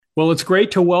Well, it's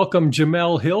great to welcome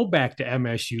Jamel Hill back to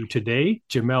MSU today.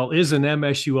 Jamel is an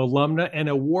MSU alumna and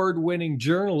award-winning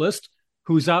journalist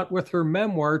who's out with her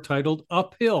memoir titled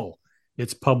Uphill.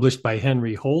 It's published by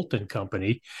Henry Holt and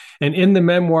Company. And in the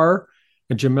memoir,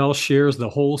 Jamel shares the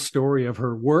whole story of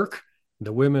her work,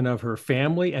 the women of her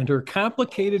family, and her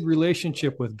complicated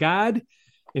relationship with God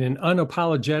in an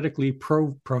unapologetically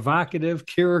provocative,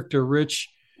 character-rich,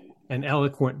 and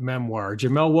eloquent memoir.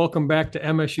 Jamel, welcome back to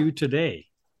MSU today.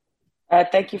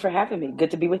 Thank you for having me.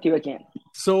 Good to be with you again.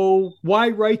 So, why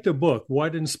write the book?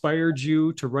 What inspired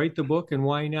you to write the book, and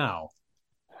why now?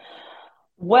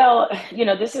 Well,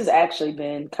 this has actually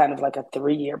been kind of like a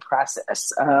 3-year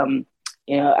process.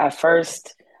 I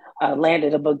first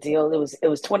landed a book deal. It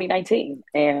was 2019,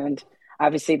 and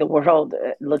obviously the world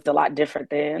looked a lot different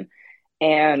then,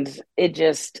 and it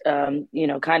just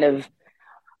kind of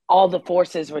all the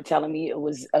forces were telling me it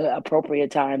was an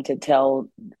appropriate time to tell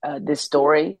this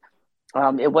story.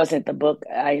 It wasn't the book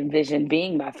I envisioned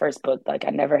being my first book. Like I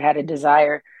never had a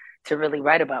desire to really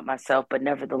write about myself, but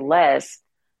nevertheless,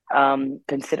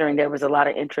 considering there was a lot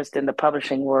of interest in the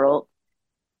publishing world,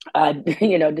 I,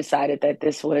 decided that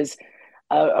this was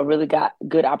a really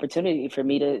good opportunity for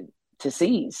me to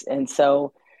seize. And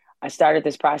so I started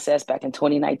this process back in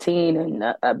 2019,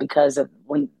 and because of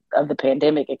the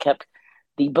pandemic,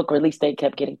 the book release date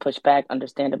kept getting pushed back,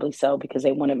 understandably so, because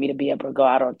they wanted me to be able to go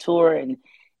out on tour and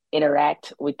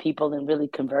interact with people and really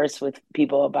converse with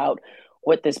people about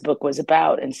what this book was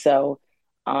about. And so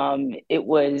it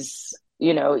was,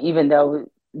 even though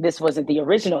this wasn't the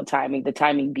original timing, the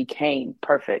timing became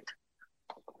perfect.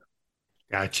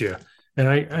 Gotcha.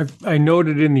 And I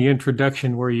noted in the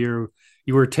introduction where you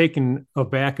were taken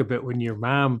aback a bit when your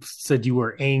mom said you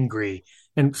were angry.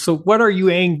 And so, what were you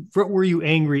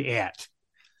angry at?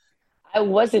 I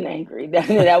wasn't angry.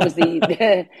 That was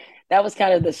that was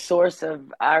kind of the source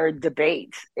of our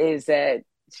debate, is that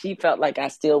she felt like I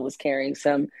still was carrying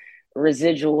some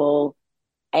residual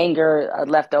anger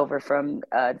left over from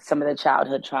some of the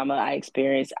childhood trauma I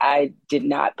experienced. I did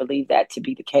not believe that to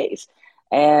be the case.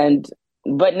 And,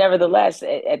 but nevertheless,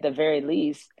 at the very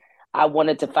least, I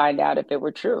wanted to find out if it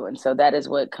were true. And so that is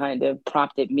what kind of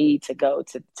prompted me to go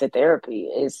to therapy.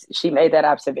 Is she made that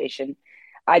observation.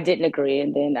 I didn't agree.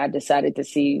 And then I decided to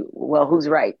see, well, who's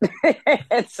right.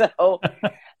 And so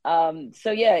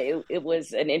yeah, it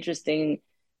was an interesting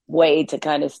way to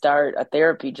kind of start a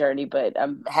therapy journey, but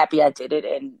I'm happy I did it.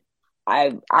 And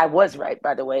I was right,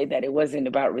 by the way, that it wasn't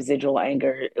about residual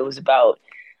anger. It was about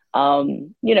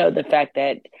the fact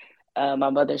that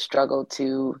my mother struggled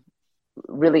to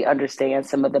really understand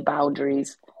some of the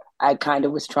boundaries I kind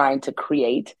of was trying to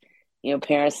create.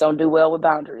 Parents don't do well with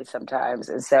boundaries sometimes.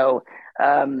 And so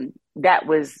that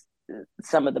was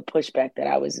some of the pushback that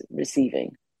I was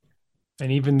receiving.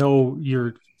 And even though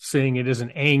you're saying it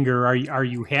isn't anger, are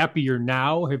you happier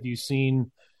now? Have you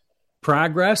seen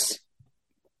progress?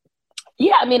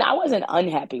 Yeah, I mean, I wasn't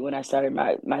unhappy when I started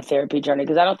my therapy journey,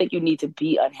 because I don't think you need to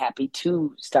be unhappy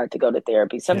to start to go to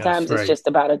therapy. Yes, right. Sometimes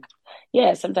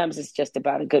it's just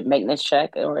about a good maintenance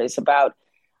check, or it's about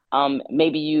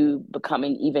maybe you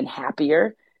becoming even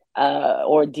happier,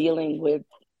 or dealing with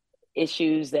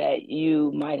issues that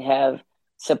you might have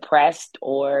suppressed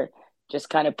or just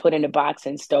kind of put in a box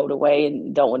and stowed away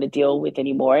and don't want to deal with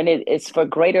anymore. And it's for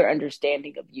greater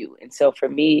understanding of you. And so for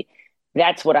me,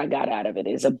 that's what I got out of it,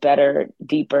 is a better,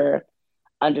 deeper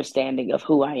understanding of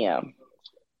who I am.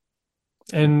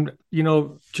 And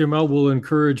Jamel will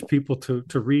encourage people to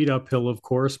read Uphill, of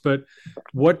course. But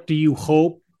what do you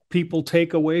hope people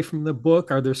take away from the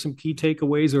book? Are there some key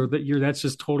takeaways, or that's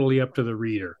just totally up to the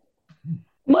reader?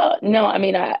 Well, no, I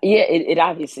mean, it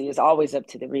obviously is always up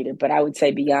to the reader, but I would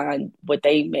say beyond what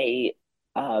they may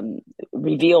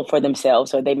reveal for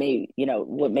themselves, or they may,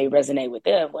 what may resonate with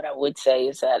them, what I would say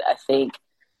is that I think,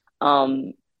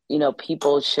 um,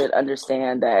 people should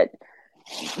understand that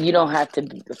you don't have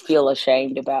to feel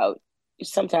ashamed about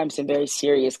sometimes some very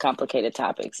serious, complicated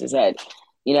topics. Is that,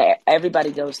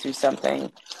 everybody goes through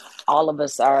something. All of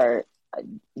us are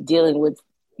dealing with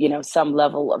some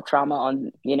level of trauma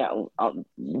on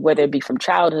whether it be from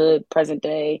childhood, present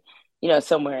day,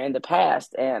 somewhere in the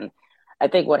past. And I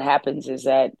think what happens is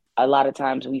that a lot of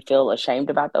times we feel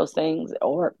ashamed about those things,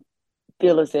 or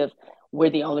feel as if we're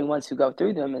the only ones who go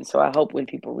through them. And so I hope when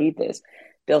people read this,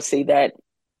 they'll see that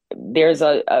there's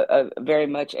a very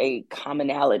much a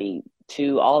commonality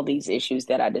to all these issues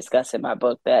that I discuss in my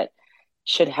book that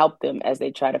should help them as they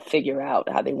try to figure out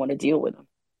how they want to deal with them.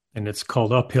 And it's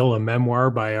called Uphill, a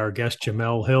memoir by our guest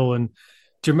Jamel Hill. And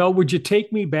Jamel, would you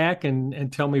take me back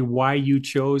and tell me why you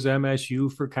chose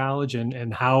MSU for college,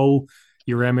 and how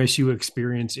your MSU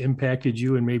experience impacted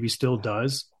you and maybe still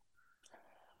does?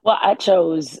 Well, I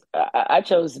chose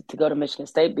to go to Michigan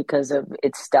State because of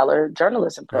its stellar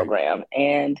journalism Right. program,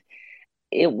 and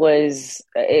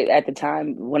at the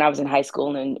time when I was in high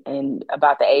school and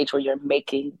about the age where you're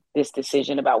making this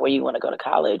decision about where you want to go to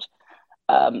college.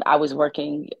 I was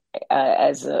working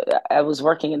I was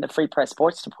working in the Free Press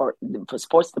sports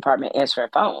department answering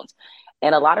phones,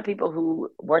 and a lot of people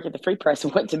who work at the Free Press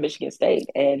went to Michigan State,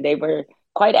 and they were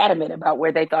quite adamant about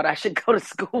where they thought I should go to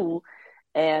school,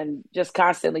 and just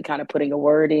constantly kind of putting a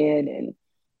word in,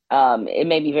 and it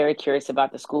made me very curious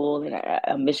about the school. And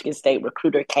a Michigan State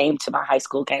recruiter came to my high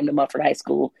school, came to Mumford High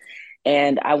School,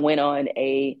 and I went on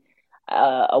a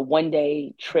 1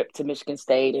 day trip to Michigan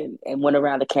State and went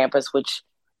around the campus, which,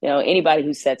 anybody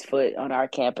who sets foot on our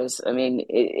campus, I mean,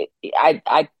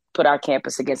 I put our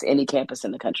campus against any campus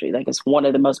in the country. Like, it's one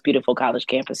of the most beautiful college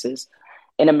campuses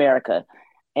in America.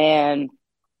 And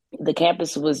the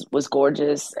campus was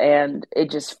gorgeous, and I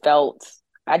just felt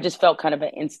kind of an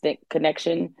instant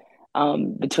connection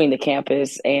between the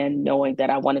campus and knowing that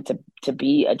I wanted to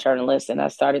be a journalist. And I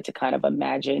started to kind of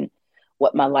imagine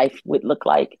what my life would look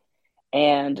like,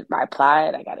 and I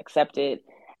applied, I got accepted,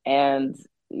 and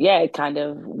yeah, it kind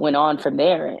of went on from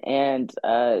there. And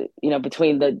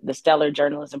between the stellar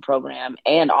journalism program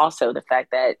and also the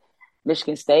fact that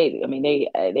Michigan State, I mean,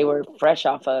 they were fresh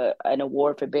off an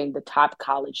award for being the top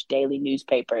college daily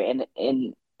newspaper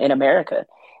in America,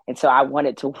 and so I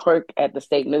wanted to work at the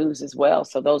State News as well.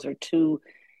 So those are two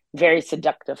very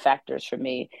seductive factors for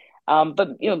me.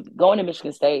 But going to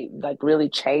Michigan State like really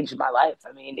changed my life.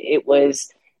 I mean, it was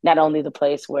not only the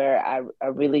place where I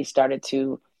really started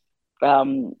to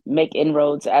make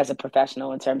inroads as a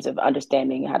professional in terms of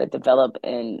understanding how to develop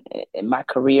in my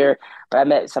career, but I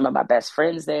met some of my best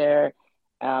friends there.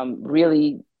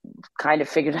 Really kind of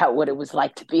figured out what it was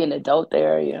like to be an adult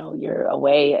there. You're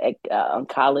away on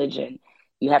college, and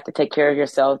you have to take care of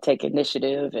yourself, take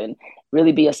initiative, and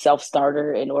really be a self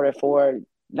starter in order for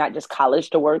not just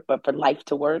college to work, but for life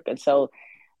to work. And so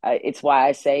it's why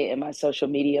I say in my social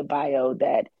media bio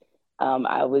that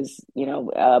I was,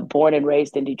 born and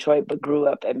raised in Detroit, but grew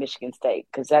up at Michigan State,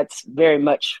 because that's very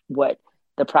much what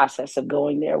the process of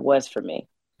going there was for me.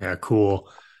 Yeah, cool.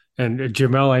 And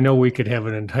Jamel, I know we could have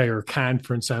an entire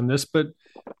conference on this, but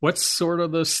what's sort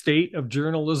of the state of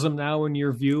journalism now in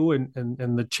your view, and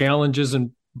the challenges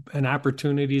and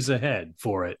opportunities ahead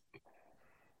for it?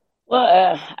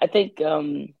 Well, I think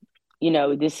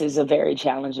this is a very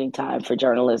challenging time for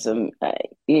journalism.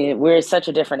 We're at such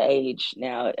a different age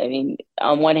now. I mean,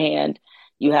 on one hand,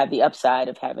 you have the upside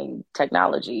of having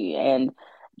technology and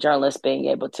journalists being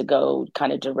able to go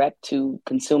kind of direct to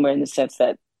consumer, in the sense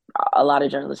that a lot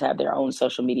of journalists have their own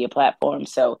social media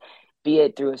platforms. So, be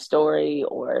it through a story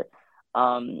or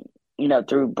um,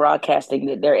 through broadcasting,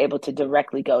 that they're able to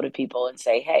directly go to people and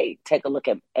say, "Hey, take a look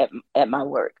at my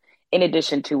work," in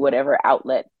addition to whatever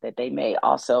outlet that they may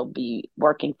also be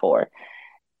working for.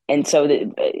 And so,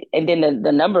 and then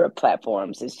the number of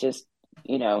platforms is just,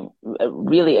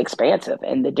 really expansive,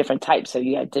 and the different types. So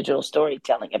you have digital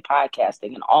storytelling and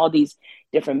podcasting and all these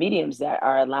different mediums that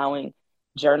are allowing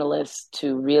journalists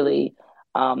to really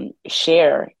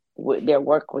share their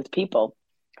work with people.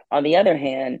 On the other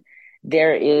hand,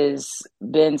 there is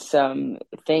been some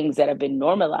things that have been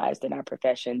normalized in our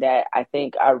profession that I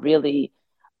think are really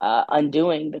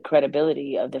undoing the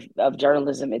credibility of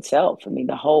journalism itself. I mean,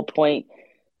 the whole point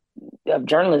of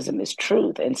journalism is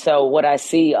truth, and so what I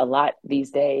see a lot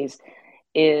these days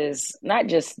is not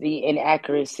just the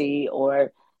inaccuracy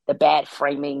or the bad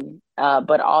framing,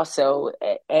 but also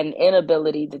an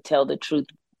inability to tell the truth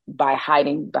by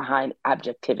hiding behind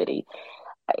objectivity.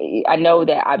 I know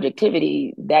that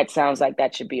objectivity, that sounds like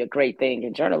that should be a great thing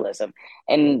in journalism.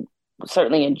 And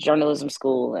certainly in journalism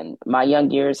school and my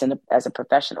young years as a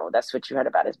professional, that's what you heard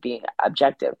about as being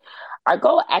objective. Our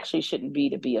goal actually shouldn't be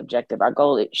to be objective. Our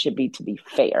goal, it should be to be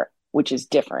fair, which is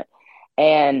different.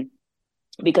 And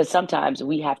because sometimes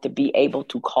we have to be able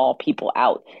to call people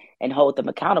out and hold them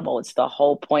accountable. It's the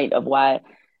whole point of why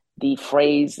the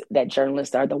phrase that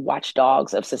journalists are the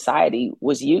watchdogs of society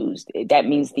was used. That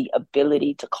means the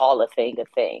ability to call a thing a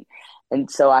thing.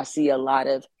 And so I see a lot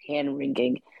of hand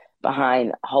wringing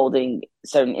behind holding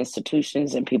certain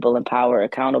institutions and people in power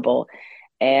accountable.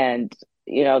 And,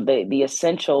 the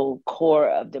essential core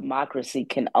of democracy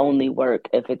can only work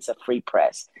if it's a free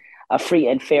press. A free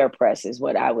and fair press is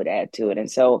what I would add to it.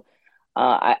 And so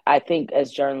I think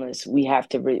as journalists, we have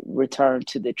to return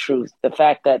to the truth. The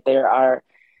fact that there are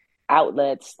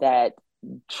outlets that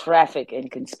traffic in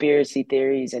conspiracy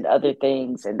theories and other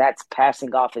things, and that's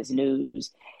passing off as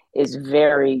news, is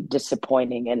very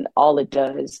disappointing. And all it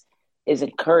does is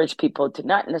encourage people to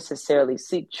not necessarily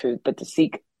seek truth, but to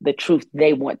seek the truth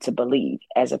they want to believe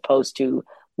as opposed to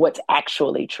what's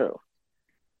actually true.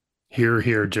 Here,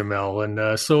 here, Jamel.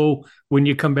 And so when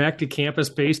you come back to campus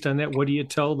based on that, what do you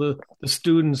tell the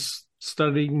students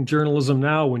studying journalism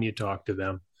now when you talk to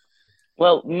them?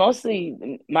 Well,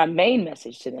 mostly my main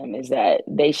message to them is that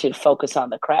they should focus on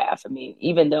the craft. I mean,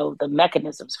 even though the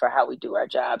mechanisms for how we do our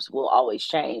jobs will always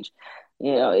change,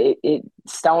 it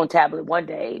stone tablet one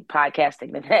day,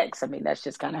 podcasting the next. I mean, that's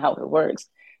just kind of how it works.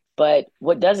 But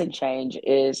what doesn't change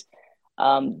is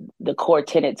the core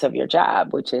tenets of your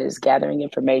job, which is gathering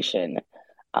information,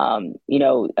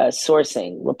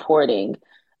 sourcing, reporting,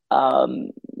 um,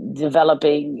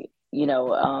 developing,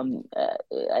 an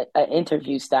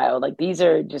interview style. Like these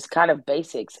are just kind of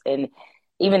basics. And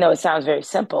even though it sounds very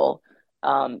simple,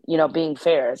 being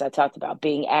fair, as I talked about,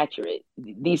 being accurate,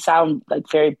 these sound like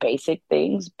very basic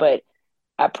things, but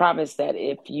I promise that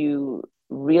if you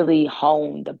really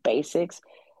hone the basics,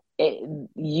 it,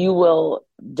 you will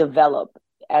develop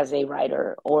as a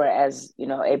writer or as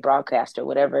a broadcaster,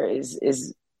 whatever is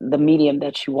the medium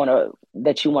that you want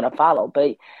to follow.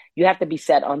 But you have to be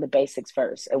set on the basics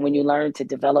first, and when you learn to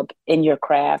develop in your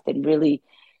craft and really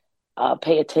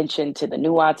pay attention to the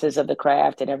nuances of the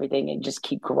craft and everything, and just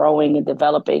keep growing and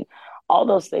developing all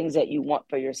those things that you want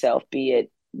for yourself, be it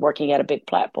working at a big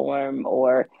platform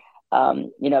or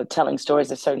telling stories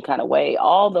a certain kind of way.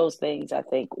 All those things I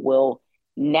think will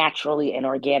naturally and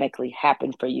organically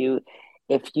happen for you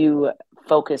if you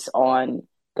focus on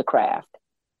the craft.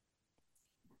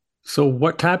 So,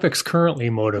 what topics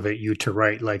currently motivate you to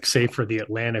write, like, say, for The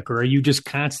Atlantic, or are you just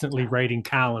constantly writing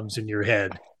columns in your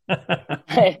head?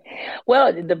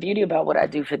 Well, the beauty about what I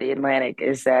do for the Atlantic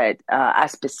is that I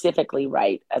specifically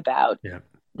write about Yeah.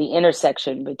 the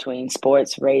intersection between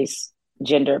sports, race,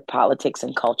 gender, politics,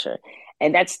 and culture.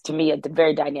 And that's to me a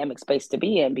very dynamic space to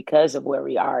be in because of where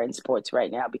we are in sports right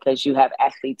now, because you have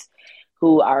athletes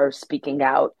who are speaking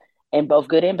out in both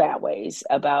good and bad ways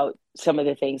about some of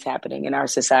the things happening in our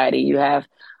society. You have,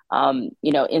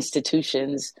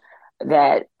 institutions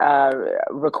that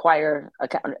require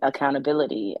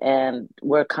accountability, and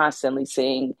we're constantly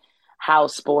seeing how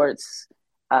sports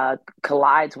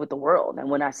collides with the world. And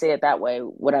when I say it that way,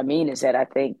 what I mean is that I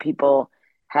think people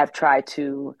have tried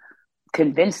to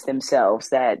convince themselves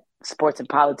that sports and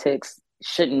politics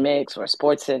shouldn't mix, or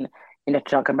sports and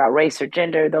talking about race or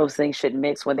gender, those things shouldn't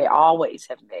mix when they always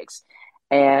have mixed,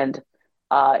 and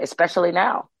especially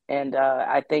now. And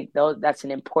I think those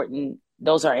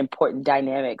are important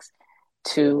dynamics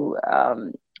to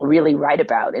really write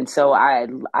about. And so I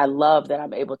love that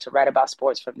I'm able to write about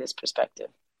sports from this perspective.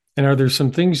 And are there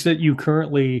some things that you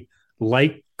currently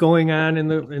like going on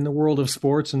in the world of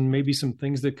sports, and maybe some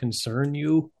things that concern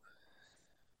you?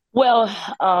 Well,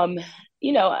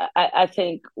 I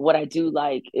think what I do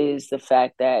like is the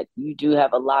fact that you do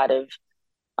have a lot of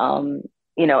um,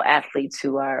 athletes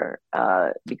who are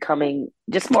becoming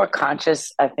just more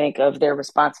conscious, I think, of their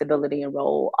responsibility and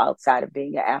role outside of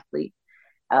being an athlete.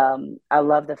 I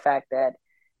love the fact that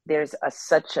there's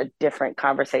such a different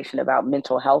conversation about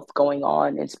mental health going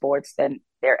on in sports than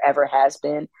there ever has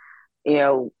been.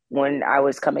 When I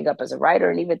was coming up as a writer,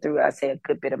 and even through, I say, a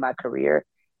good bit of my career,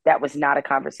 that was not a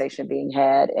conversation being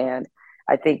had. And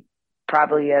I think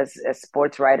probably as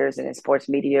sports writers and in sports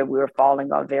media, we were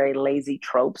falling on very lazy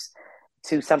tropes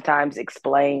to sometimes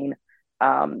explain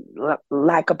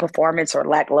lack of performance or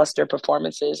lackluster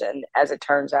performances. And as it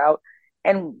turns out,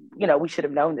 and we should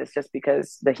have known this just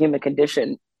because the human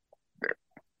condition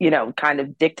kind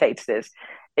of dictates this,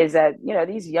 is that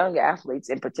these young athletes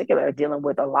in particular are dealing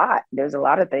with a lot. There's a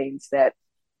lot of things that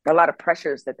a lot of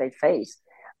pressures that they face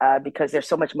because there's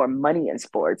so much more money in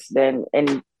sports than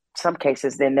in some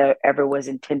cases than there ever was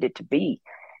intended to be,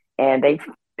 and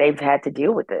they've had to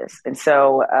deal with this. And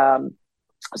so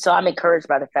I'm encouraged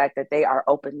by the fact that they are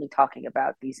openly talking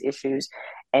about these issues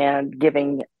and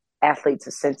giving athletes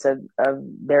a sense of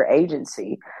their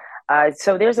agency.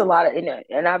 So there's a lot of,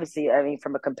 and obviously, I mean,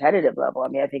 from a competitive level, I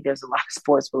mean, I think there's a lot of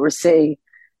sports where we're seeing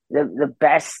the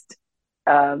best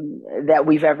that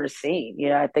we've ever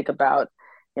seen. I think about,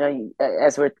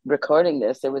 as we're recording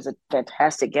this, there was a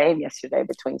fantastic game yesterday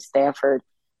between Stanford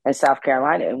and South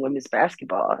Carolina in women's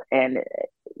basketball. And,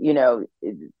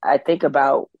 I think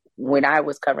about when I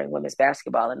was covering women's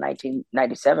basketball in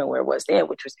 1997, where it was then, it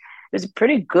was a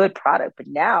pretty good product, but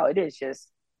now it is just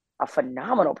a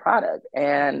phenomenal product.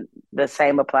 And the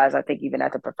same applies, I think, even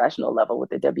at the professional level with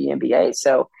the WNBA.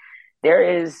 So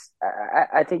there is,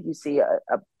 I think you see a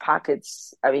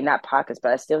pockets, I mean, not pockets,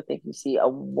 but I still think you see a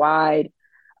wide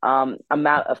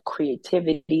amount of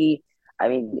creativity. I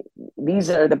mean, these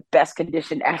are the best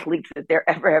conditioned athletes that there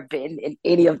ever have been in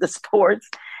any of the sports.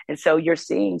 And so you're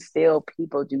seeing still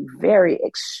people do very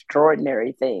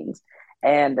extraordinary things.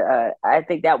 And I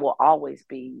think that will always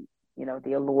be,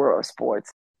 the allure of sports.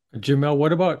 Jamel,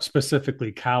 what about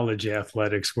specifically college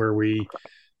athletics, where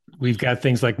we've got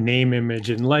things like name, image,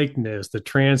 and likeness, the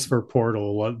transfer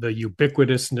portal, the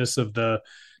ubiquitousness of the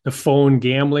phone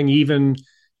gambling, even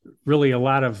really a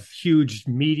lot of huge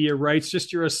media rights.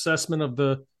 Just your assessment of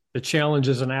the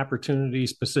challenges and opportunities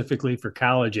specifically for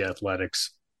college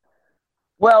athletics.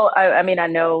 Well, I mean, I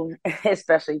know,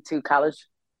 especially to college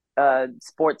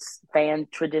sports fan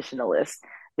traditionalists,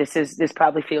 this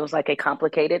probably feels like a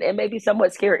complicated and maybe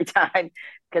somewhat scary time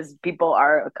because people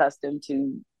are accustomed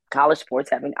to college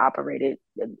sports having operated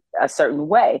a certain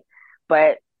way.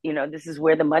 But this is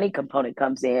where the money component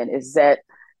comes in. Is that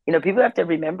people have to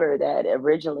remember that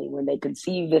originally when they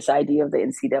conceived this idea of the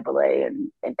NCAA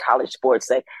and college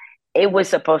sports, like it was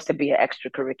supposed to be an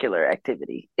extracurricular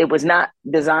activity. It was not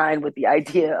designed with the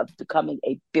idea of becoming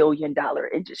a $1 billion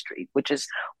industry, which is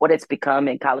what it's become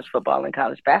in college football and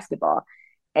college basketball.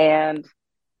 And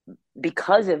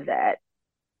because of that,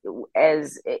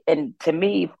 and to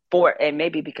me, and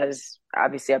maybe because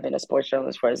obviously I've been a sports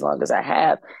journalist for as long as I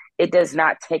have, it does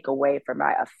not take away from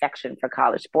my affection for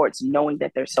college sports, knowing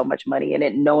that there's so much money in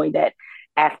it, knowing that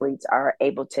athletes are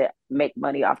able to make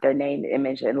money off their name,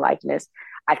 image, and likeness.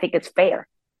 I think it's fair.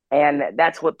 And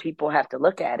that's what people have to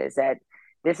look at, is that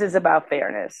this is about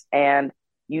fairness. And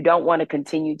you don't want to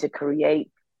continue to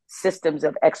create systems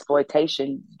of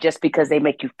exploitation just because they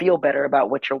make you feel better about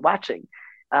what you're watching.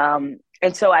 And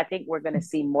so I think we're going to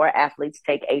see more athletes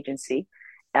take agency.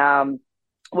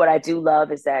 What I do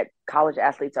love is that college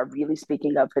athletes are really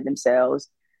speaking up for themselves.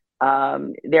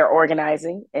 They're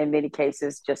organizing in many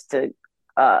cases just to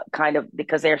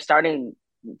because they're starting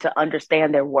to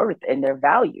understand their worth and their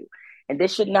value. And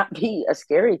this should not be a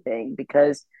scary thing,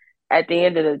 because at the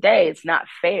end of the day, it's not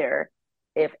fair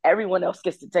if everyone else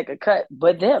gets to take a cut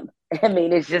but them. I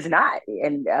mean, it's just not.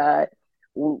 And,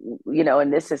 in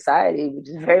this society, which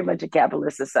is very much a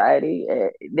capitalist society,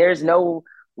 there's no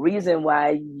reason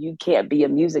why you can't be a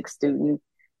music student.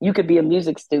 You could be a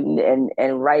music student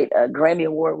and write a Grammy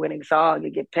Award winning song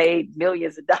and get paid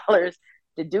millions of dollars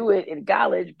to do it in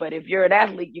college. But if you're an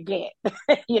athlete, you can't.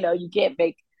 You can't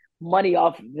make money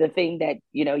off the thing that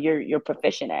you're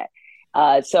proficient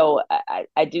at. So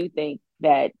I do think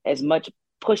that as much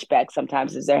pushback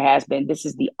sometimes as there has been, this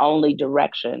is the only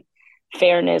direction.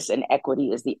 Fairness and equity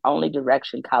is the only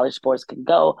direction college sports can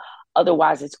go.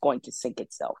 Otherwise, it's going to sink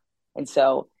itself. And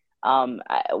so,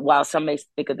 while some may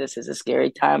think of this as a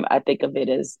scary time, I think of it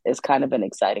as kind of an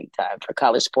exciting time for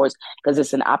college sports, because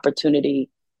it's an opportunity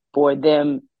for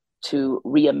them to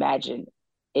reimagine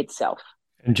itself.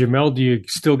 And Jamel, do you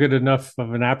still get enough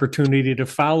of an opportunity to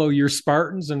follow your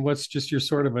Spartans? And what's just your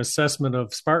sort of assessment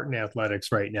of Spartan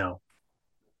athletics right now?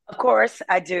 Of course,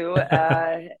 I do.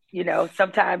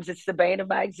 Sometimes it's the bane of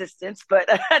my existence, but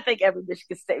I think every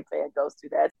Michigan State fan goes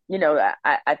through that.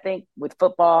 I think with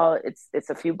football, it's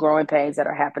a few growing pains that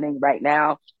are happening right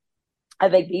now. I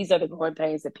think these are the growing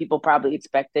pains that people probably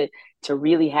expected to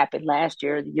really happen last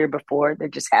year, the year before. They're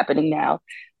just happening now.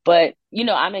 But,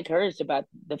 I'm encouraged about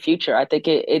the future. I think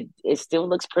it still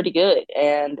looks pretty good.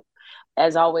 And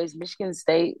as always, Michigan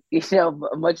State,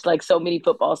 much like so many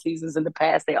football seasons in the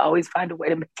past, they always find a way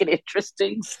to make it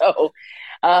interesting. So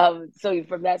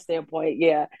from that standpoint,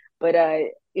 yeah. But,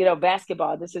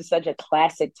 basketball, this is such a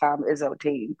classic Tom Izzo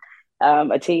team,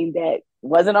 a team that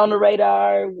wasn't on the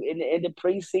radar in the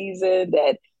preseason.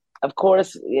 That, of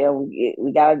course,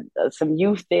 we got some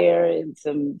youth there and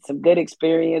some good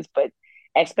experience, but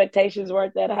expectations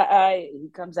weren't that high. He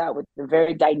comes out with a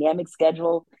very dynamic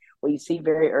schedule where you see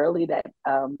very early that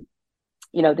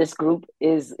this group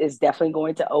is definitely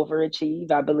going to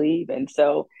overachieve, I believe. And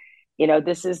so,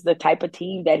 this is the type of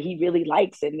team that he really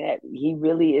likes and that he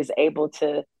really is able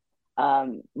to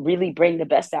really bring the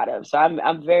best out of. So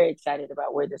I'm very excited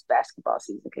about where this basketball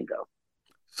season can go.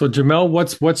 So Jamel,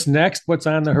 what's next? What's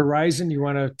on the horizon? You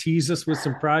want to tease us with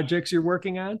some projects you're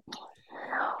working on?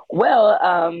 Well,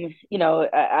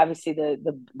 obviously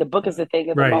the book is the thing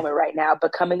at the Right. moment right now,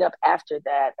 but coming up after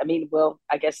that, I mean, well,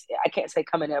 I guess I can't say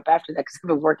coming up after that because I've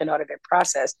been working on it in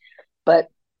process, but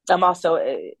I'm also,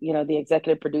 the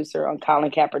executive producer on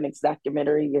Colin Kaepernick's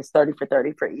documentary is 30 for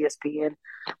 30 for ESPN,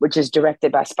 which is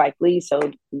directed by Spike Lee. So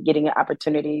getting an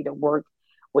opportunity to work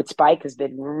with Spike has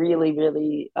been really,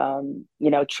 really,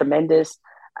 tremendous.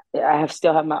 I have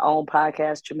still have my own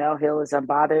podcast. Jamel Hill is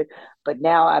Unbothered, but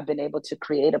now I've been able to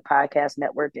create a podcast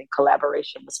network in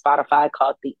collaboration with Spotify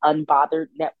called the Unbothered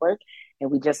Network,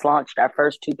 and we just launched our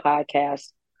first two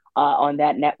podcasts on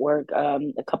that network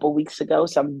a couple weeks ago.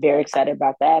 So I'm very excited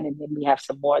about that, and then we have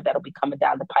some more that'll be coming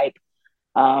down the pipe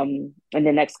in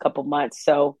the next couple months.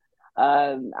 So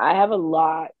I have a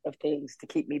lot of things to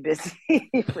keep me busy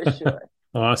for sure.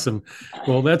 Awesome.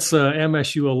 Well, that's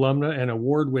MSU alumna and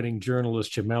award-winning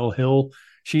journalist Jamel Hill.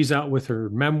 She's out with her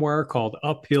memoir called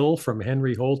Uphill from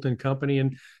Henry Holt and Company.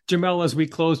 And Jamel, as we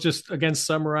close, just again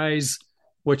summarize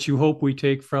what you hope we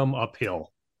take from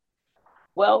Uphill.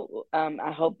 Well,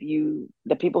 I hope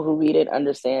the people who read it,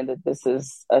 understand that this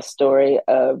is a story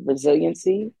of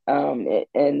resiliency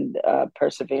and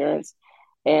perseverance.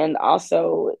 And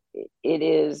also, it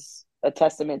is a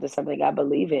testament to something I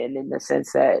believe in the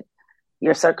sense that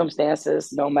your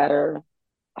circumstances, no matter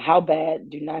how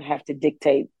bad, do not have to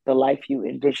dictate the life you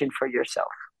envision for yourself.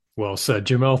 Well said,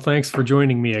 Jamel. Thanks for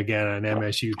joining me again on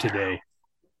MSU Today.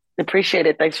 Appreciate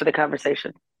it. Thanks for the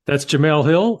conversation. That's Jamel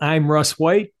Hill. I'm Russ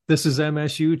White. This is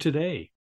MSU Today.